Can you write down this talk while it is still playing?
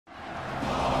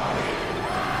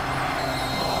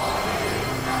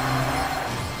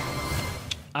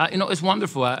It's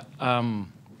wonderful.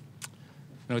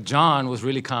 Jon was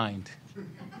really kind.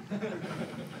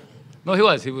 No, he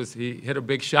was. He hit a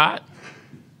big shot,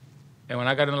 and when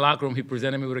I got in the locker room, he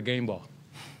presented me with a game ball.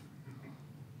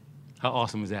 How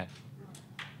awesome is that?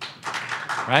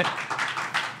 Right?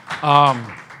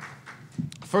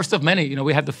 First of many.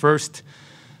 We had the first.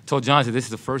 Told Jon, I said, this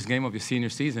is the first game of your senior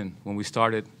season when we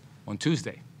started on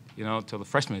Tuesday. To the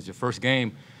freshmen, it's your first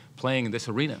game playing in this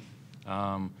arena.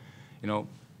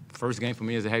 First game for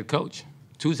me as a head coach.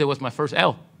 Tuesday was my first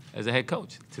L as a head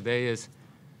coach. Today is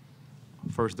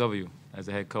first W as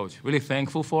a head coach. Really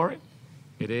thankful for it.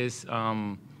 It is,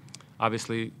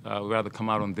 obviously, we'd rather come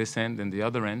out on this end than the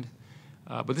other end.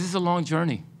 But this is a long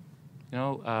journey.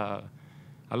 I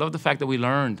love the fact that we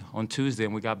learned on Tuesday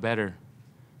and we got better.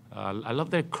 I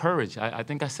love their courage. I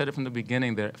think I said it from the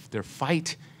beginning. Their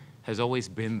fight has always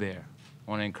been there.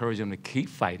 I want to encourage them to keep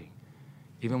fighting,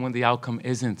 even when the outcome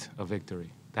isn't a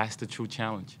victory. That's the true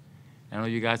challenge. I know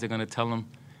you guys are going to tell them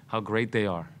how great they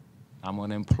are. I'm going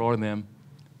to implore them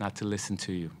not to listen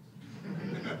to you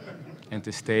and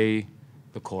to stay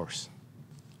the course.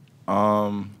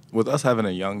 With us having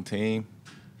a young team,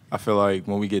 I feel like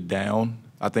when we get down,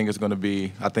 I think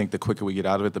the quicker we get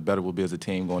out of it, the better we'll be as a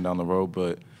team going down the road.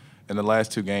 But in the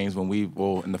last two games,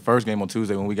 in the first game on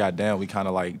Tuesday, when we got down, we kind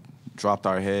of like dropped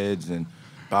our heads and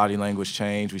body language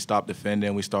changed. We stopped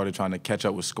defending. We started trying to catch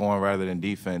up with scoring rather than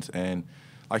defense. And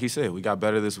like he said, we got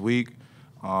better this week,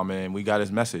 and we got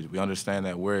his message. We understand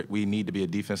that we need to be a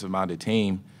defensive-minded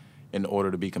team in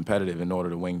order to be competitive, in order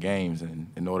to win games, and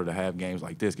in order to have games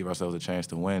like this, give ourselves a chance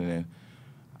to win. And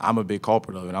I'm a big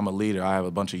culprit of it. I'm a leader. I have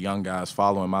a bunch of young guys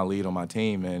following my lead on my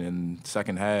team. And in the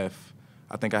second half,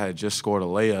 I think I had just scored a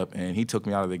layup, and he took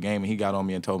me out of the game, and he got on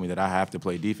me and told me that I have to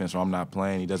play defense or I'm not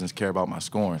playing. He doesn't care about my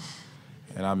scoring.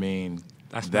 And I mean,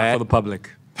 that's not for the public,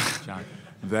 Jon.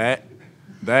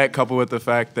 that coupled with the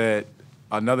fact that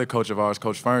another coach of ours,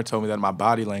 Coach Fern, told me that my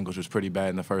body language was pretty bad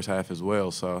in the first half as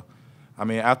well. So, I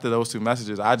mean, after those two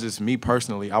messages, me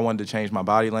personally, I wanted to change my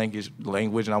body language,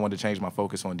 and I wanted to change my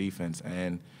focus on defense.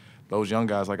 And those young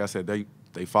guys, like I said,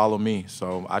 they follow me.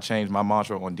 So I changed my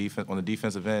mantra on defense, on the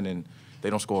defensive end, and they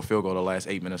don't score a field goal the last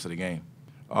 8 minutes of the game.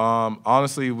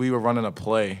 Honestly, we were running a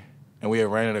play, and we had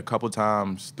ran it a couple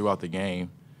times throughout the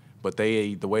game. But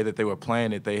the way that they were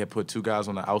playing it, they had put two guys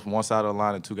on one side of the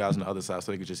line and two guys on the other side,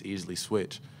 so they could just easily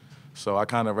switch. So I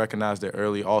kind of recognized it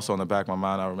early. Also in the back of my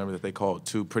mind, I remember that they called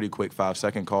two pretty quick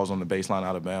 5-second calls on the baseline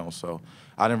out of bounds. So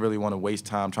I didn't really want to waste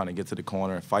time trying to get to the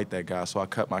corner and fight that guy. So I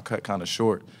cut my cut kind of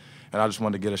short, and I just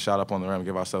wanted to get a shot up on the rim and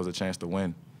give ourselves a chance to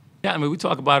win. Yeah, I mean, we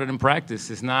talk about it in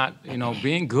practice. It's not,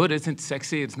 being good isn't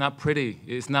sexy. It's not pretty.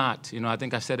 It's not. I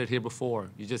think I said it here before.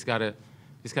 You just gotta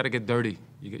get dirty.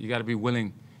 You gotta be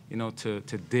willing, to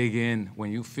dig in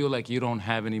when you feel like you don't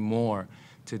have any more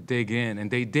to dig in. And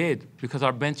they did, because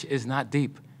our bench is not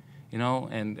deep,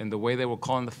 and the way they were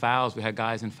calling the fouls, we had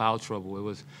guys in foul trouble. It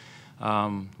was,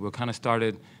 we kind of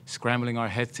started scrambling our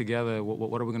heads together.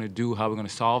 What are we going to do? How are we going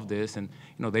to solve this? And,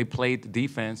 they played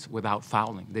defense without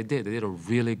fouling. They did. They did a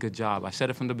really good job. I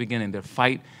said it from the beginning. Their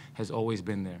fight has always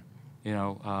been there.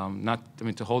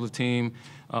 To hold the team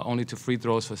only to free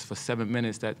throws for 7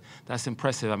 minutes, that's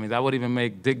impressive. I mean, that would even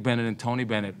make Dick Bennett and Tony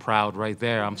Bennett proud right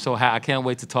there. I'm so happy. I can't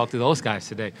wait to talk to those guys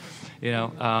today,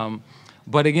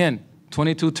 But again,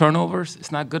 22 turnovers,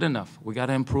 it's not good enough. We got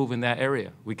to improve in that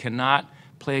area. We cannot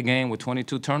play a game with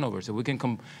 22 turnovers. If we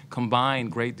can combine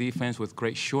great defense with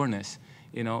great sureness,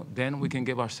 then we can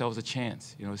give ourselves a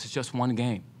chance. This is just one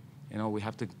game. We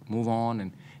have to move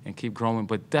on and keep growing,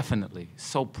 but definitely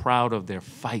so proud of their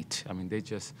fight. I mean,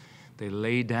 they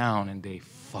laid down and they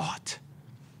fought.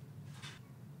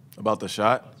 About the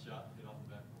shot?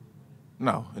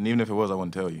 No, and even if it was, I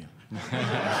wouldn't tell you.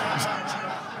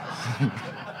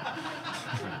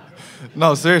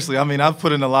 No, seriously. I mean, I've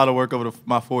put in a lot of work over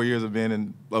my 4 years of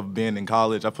being in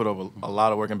college. I put over a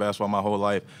lot of work in basketball my whole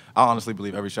life. I honestly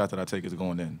believe every shot that I take is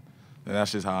going in, and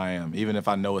that's just how I am. Even if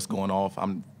I know it's going off,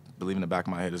 I'm believing in the back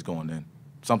of my head it's going in.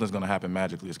 Something's going to happen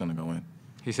magically. It's going to go in.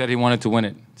 He said he wanted to win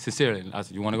it, sincerely. I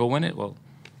said, you want to go win it? Well,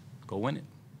 go win it.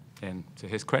 And to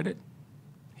his credit,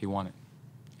 he won it.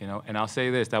 And I'll say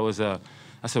this,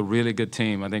 that's a really good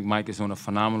team. I think Mike is doing a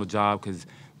phenomenal job because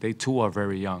they, too, are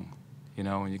very young.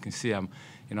 And you can see, I'm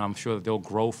sure that they'll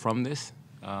grow from this.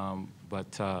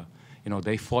 But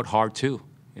they fought hard, too.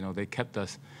 They kept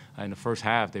us in the first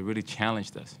half. They really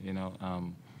challenged us,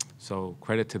 So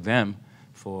credit to them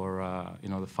for,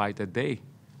 the fight that they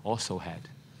also had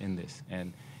in this.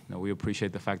 And, we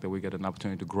appreciate the fact that we get an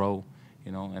opportunity to grow,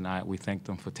 and we thank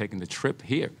them for taking the trip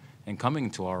here and coming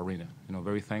to our arena.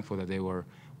 Very thankful that they were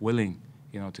willing,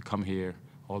 to come here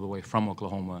all the way from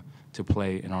Oklahoma to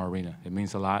play in our arena. It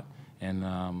means a lot, and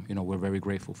you know, we're very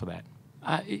grateful for that.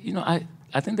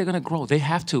 I think they're going to grow. They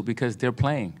have to, because they're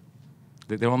playing.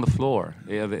 They're on the floor.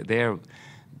 They're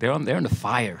in the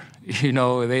fire. You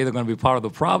know, they're either going to be part of the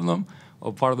problem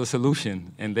or part of the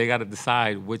solution, and they got to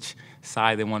decide which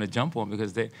side they want to jump on,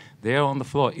 because they're on the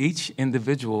floor. Each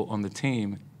individual on the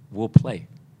team will play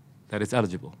that is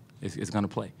eligible. Is going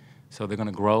to play. So they're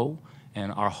going to grow,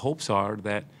 and our hopes are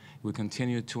that we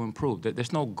continue to improve.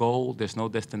 There's no goal, there's no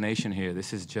destination here.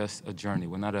 This is just a journey.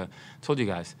 We're not a, I told you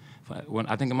guys, when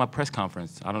I think in my press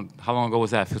conference, how long ago was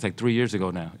that? It feels like 3 years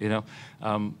ago now, you know?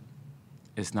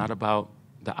 It's not about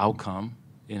the outcome,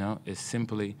 you know? It's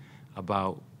simply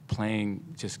about playing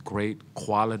just great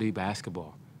quality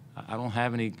basketball. I don't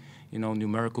have any, you know,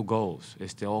 numerical goals.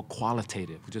 They're all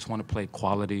qualitative. We just want to play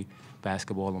quality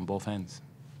basketball on both ends.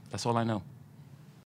 That's all I know.